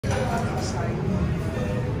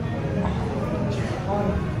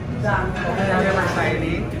Kaya naman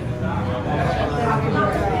styling.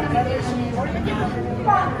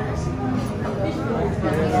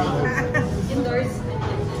 Indoors.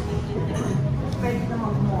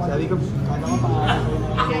 Sabi ko, kala ko pa.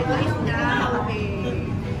 Okay.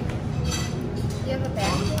 You have a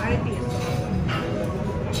pen? Artist.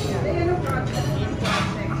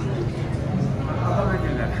 Abangan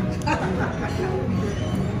nyo lang.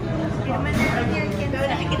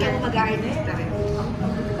 Hindi mo mag-artist na rin.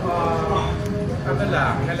 Ano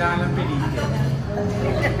lang, kailangan ng pelikil.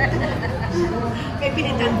 May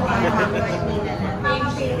pilitan pa.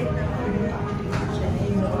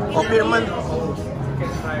 Kopirman.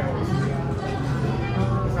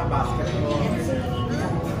 Sa basketball.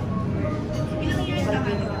 Ilang years na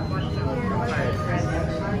ka?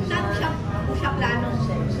 Siya plano.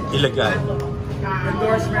 Illegal.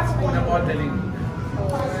 Endorsements po na modeling.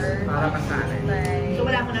 Para masanay. So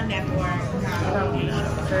wala mo ng network. Wala po na.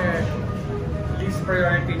 Kasi least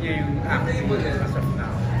priority niya yung acting as of now.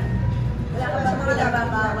 Wala ka ba mga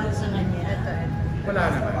nababawal sa kanya? Wala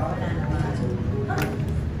naman.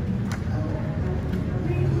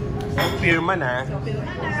 Pirma na. So, pero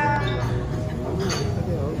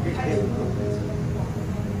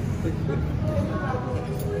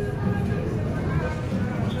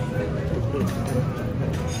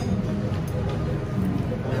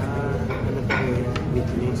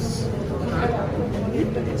Witness.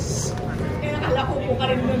 Witness. kaya nakala ko po ka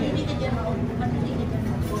rin doon. Hindi ka dyan ako.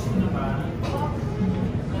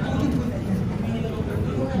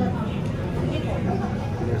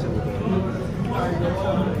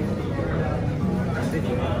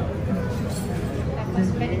 Tapos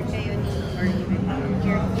palit kayo ni or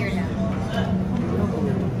here lang.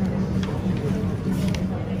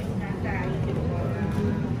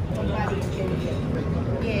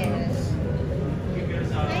 Yes.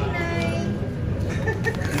 Nay.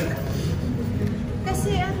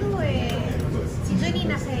 Kasi ano si Johnny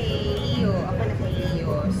na kay Iyo, ako na kay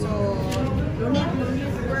Iyo. So,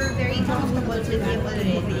 we're very comfortable with him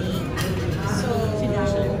already. So,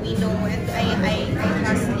 we know, and I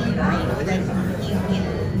trust him. I know that he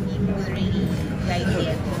will really guide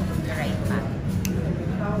him to the right path.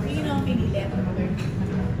 Sino ang pinilit?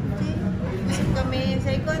 Kasi kami,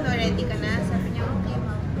 sabi ko, no, ready ka na? Sabi niya, okay,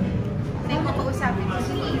 ma'am. Hindi ko kausapin ko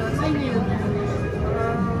si Iyo. Sabi niya,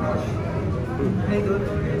 I don't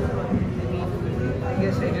know. I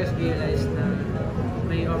guess I just realized na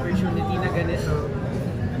may opportunity na ganito.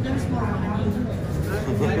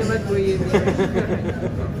 Ano naman po yun?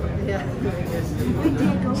 Yeah, I guess.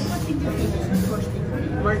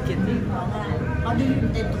 Marketing. how do you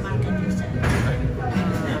intend to market yourself?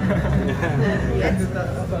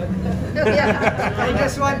 I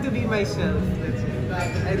just want to be myself. That's it.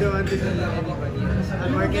 I don't want to be anybody else. I'll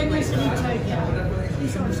market myself.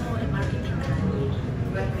 He's also a marketing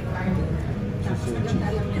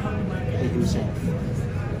Himself.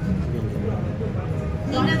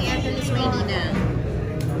 Ninang Angeles may ninang.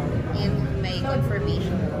 Yung may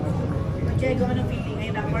confirmation. Jay, kung anong feeling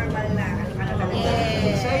ngayon na formal na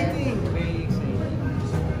Exciting! Very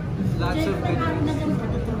exciting. Lots of good news.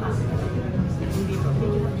 Hindi pa po.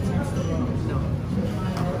 No.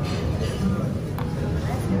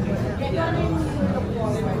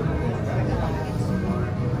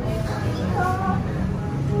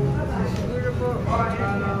 Siguro po,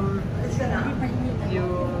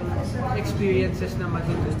 yung experiences na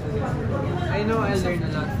matututo. I know I'll learn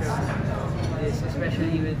a lot from this,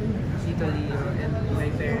 especially with Tito Leo and my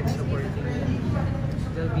parents supporting me.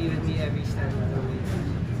 They'll be with me every step of the way.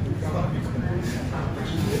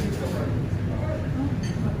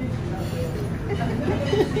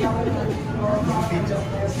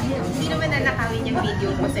 Hindi naman na nakawin yung video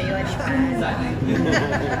ko sa'yo, di ba?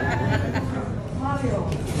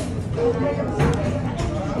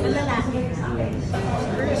 Lalaki.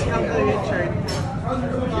 First, Uncle Richard.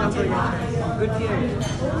 Gutierrez.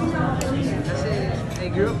 Kasi I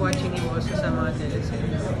grew up watching him also sa mga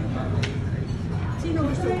teleseries. Sino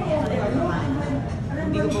gusto mo?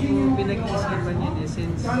 Hindi ko pa po pinag-iisipan yun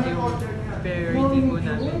since yung priority po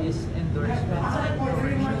namin is endorsements and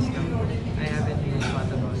commercials. I haven't really thought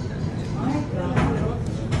about that.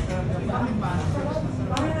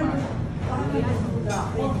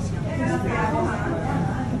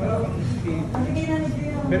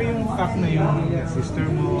 Pero yung fact na yung sister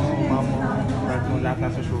mo, mom mo, dad mo, lahat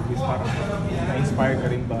nasa showbiz, parang na-inspire ka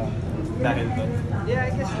rin ba dahil doon? Yeah,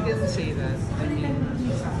 I guess you can say that. I mean,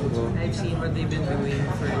 I've seen what they've been doing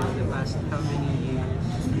for the past how many years.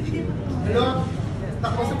 Hello? Yeah.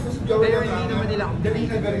 Tapos sa Joey Pero hindi naman nila ako galing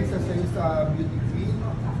na galing sa beauty queen.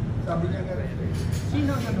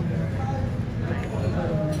 Sino ang ano mo?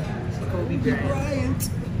 Si Kobe Bryant.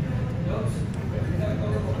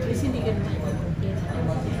 Kasi hindi ka naman.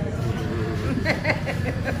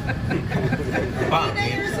 Bakit?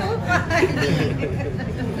 You're so fine.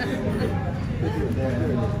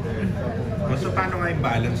 So, paano nga yung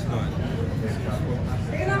balance nun?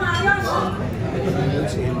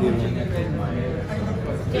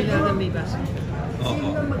 Kailangan may basket.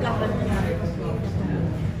 Oo.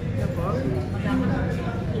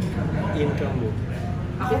 Income mo.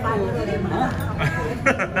 Ako po,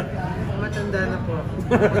 matanda na po ako.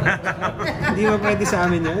 Hindi ba pwede sa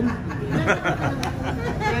amin yan?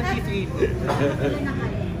 23 po.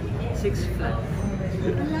 6 flat.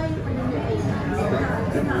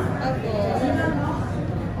 Ako.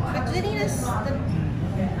 But Janina's the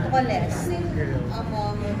tallest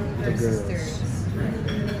among her sisters.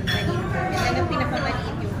 And then ang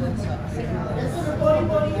pinakamaliit yung bunso.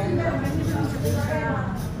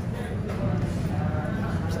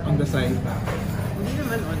 On the side. Hindi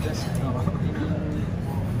naman on the side.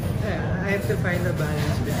 I have to find a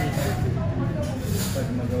balance between the two.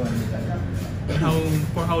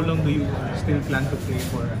 For how long do you still plan to play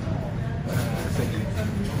for sa league?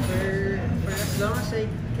 For as long as I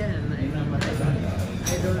can, I mean,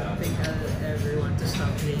 I don't think I'll ever want to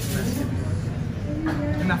stop playing basketball.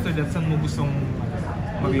 And after that, saan mo gustong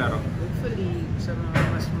maglaro? Hopefully, sa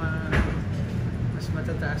mga mas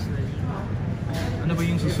matataas na league. Ano ba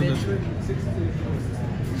yung susunod? Eventually,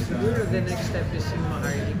 siguro the next step is yung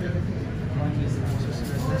Maharlika.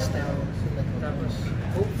 Susunod na step. Tapos,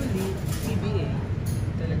 hopefully, PBA.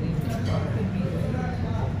 Talaga yung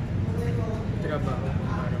trabaho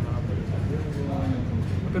para makapunta.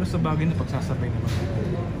 Pero sa bagay na pagsasabay naman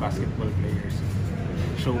ng basketball players,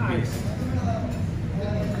 showbiz.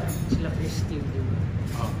 Sila Christine, di ba?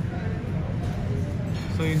 Oh.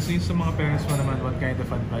 So yun sa mga parents mo naman, what kind of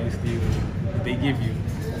advice do they give you?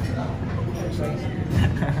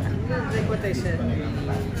 Like what I said,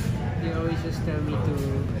 they always just tell me to,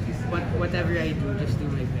 whatever I do, just do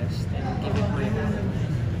my best and give it my all.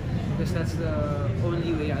 Because that's the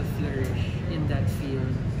only way I'll flourish in that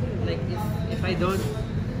field. Like if I don't,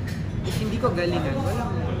 if hindi ko galingan,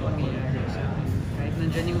 walang mangyayari sa akin. Kahit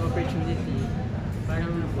nandyan yung opportunity,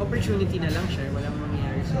 parang opportunity na lang siya, walang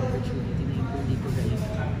mangyayari sa opportunity na hindi ko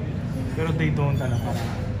galingan. Pero they don't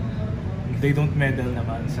meddle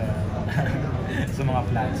naman sa sa mga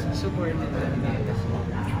plans. Support nila.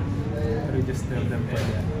 Pero you just tell them to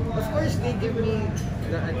Of course, they give me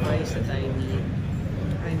the advice that I need.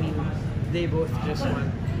 I mean, they both just want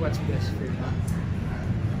what's best for me.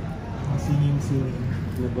 singing.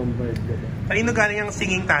 Na-bombard ka ba? Kanino galing ang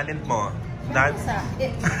singing talent mo? Dad? Sa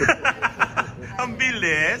akin. Ang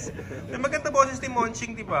bilis! May maganda boses ni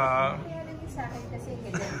Monching, di ba? Kaya rin sa akin kasi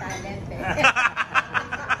hidden talent eh.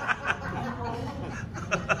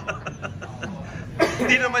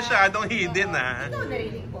 Hindi na masyadong hidden, ha? Ito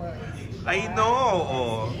narinig ko. I know,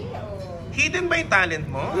 oo. Hidden ba yung talent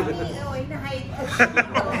mo? Oo, ina-hide ko.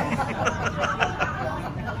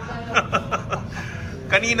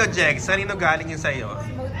 Kanino, Jex? Kanino galing yun sa'yo?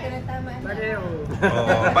 Sumagot ka na tama. Pareho.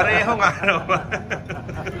 Oo, pareho nga, no?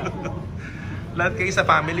 Lahat kayo sa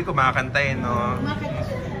family kumakanta eh, no?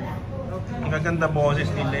 Ang gaganda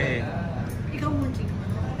boses nila eh. Ikaw, Monching.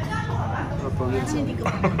 Paminsan. Hindi ko.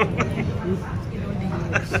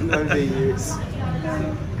 All the years.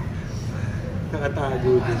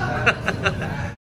 Nakatago din.